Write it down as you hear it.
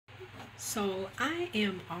So I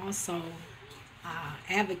am also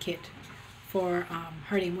advocate for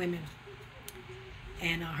hurting women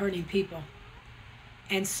and hurting people.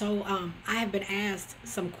 And so I have been asked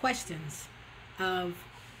some questions of,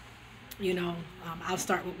 I'll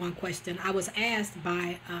start with one question. I was asked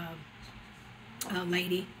by a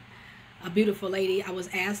lady, a beautiful lady. I was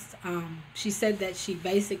asked, she said that she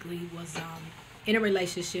basically was in a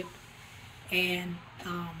relationship and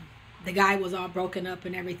the guy was all broken up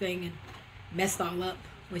and everything and messed all up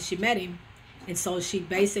when she met him. And so she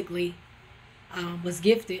basically was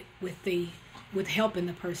gifted with helping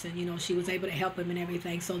the person. She was able to help him and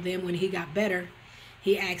everything. So then when he got better,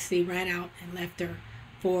 he actually ran out and left her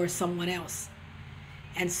for someone else.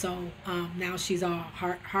 And so now she's all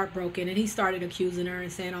heartbroken. And he started accusing her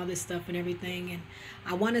and saying all this stuff and everything. And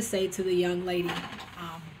I want to say to the young lady,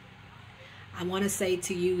 I want to say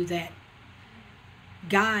to you that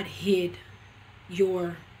God hid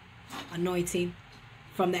your anointing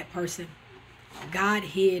from that person. God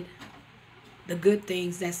hid the good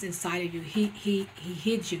things that's inside of you. He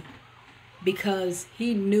hid you because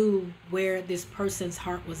he knew where this person's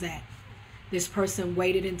heart was at. This person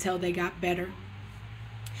waited until they got better.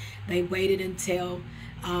 They waited until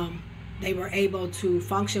they were able to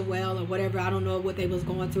function well or whatever. I don't know what they was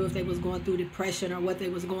going through, if they was going through depression or what they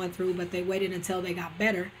was going through, but they waited until they got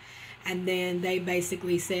better. And then they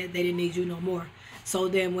basically said they didn't need you no more. So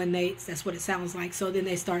then that's what it sounds like. So then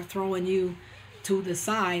they start throwing you to the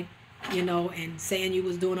side, and saying you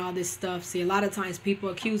was doing all this stuff. See, a lot of times people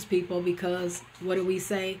accuse people because, what do we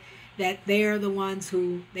say? That they're the ones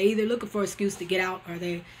who, they either looking for an excuse to get out or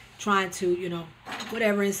they're trying to,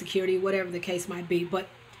 whatever insecurity, whatever the case might be. But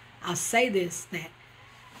I'll say this, that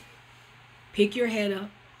pick your head up,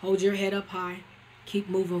 hold your head up high, keep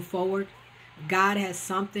moving forward. God has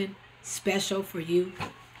something special for you.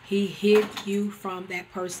 He hid you from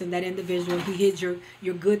that person, that individual. He hid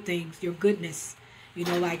your good things, your goodness,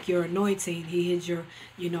 like your anointing. He hid your,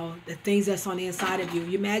 the things that's on the inside of you.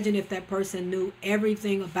 You imagine if that person knew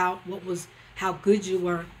everything about how good you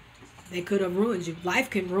were, they could have ruined you. Life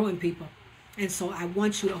can ruin people. And so I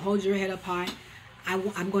want you to hold your head up high.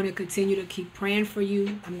 I'm going to continue to keep praying for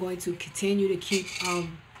you. I'm going to continue to keep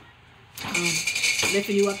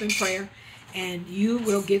lifting you up in prayer. And you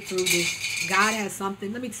will get through this. God has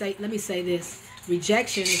something. Let me say this.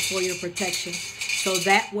 Rejection is for your protection. So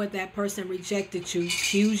what that person rejected you,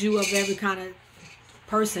 accuse you of every kind of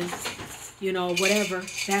person, whatever,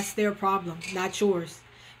 that's their problem, not yours.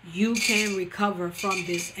 You can recover from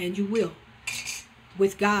this, and you will.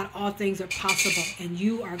 With God, all things are possible, and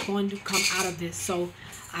you are going to come out of this. So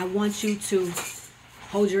I want you to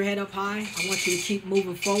hold your head up high. I want you to keep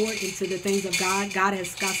moving forward into the things of God. God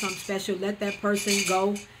has got something special. Let that person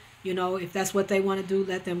go. If that's what they want to do,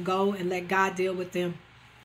 let them go and let God deal with them.